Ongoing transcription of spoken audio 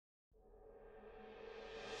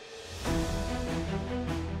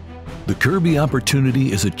The Kirby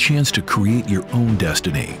Opportunity is a chance to create your own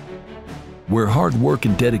destiny, where hard work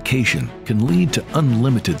and dedication can lead to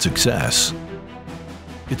unlimited success.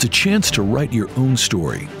 It's a chance to write your own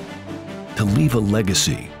story, to leave a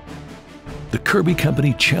legacy. The Kirby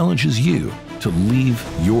Company challenges you to leave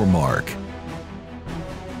your mark.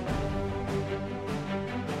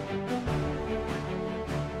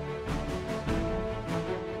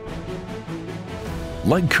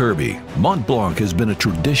 Like Kirby, Montblanc has been a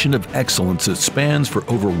tradition of excellence that spans for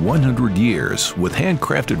over 100 years with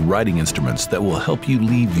handcrafted writing instruments that will help you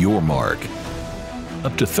leave your mark.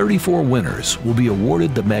 Up to 34 winners will be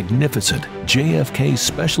awarded the magnificent JFK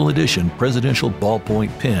Special Edition Presidential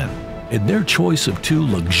Ballpoint Pen in their choice of 2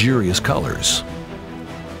 luxurious colors.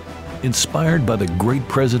 Inspired by the great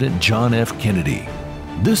President John F. Kennedy,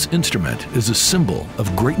 this instrument is a symbol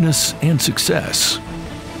of greatness and success.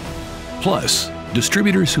 Plus,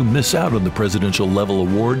 distributors who miss out on the presidential level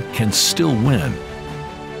award can still win.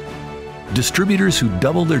 Distributors who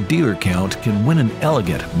double their dealer count can win an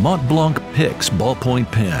elegant Montblanc Pix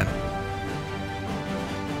Ballpoint Pen.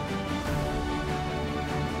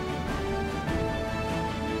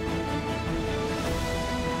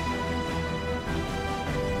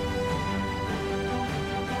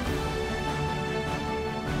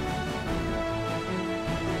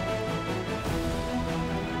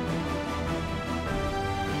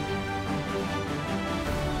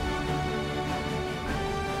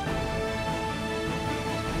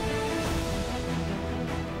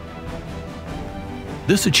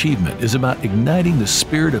 This achievement is about igniting the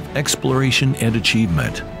spirit of exploration and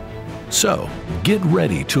achievement. So, get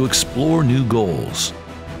ready to explore new goals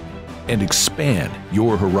and expand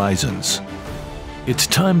your horizons. It's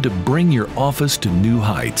time to bring your office to new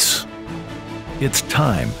heights. It's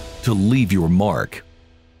time to leave your mark.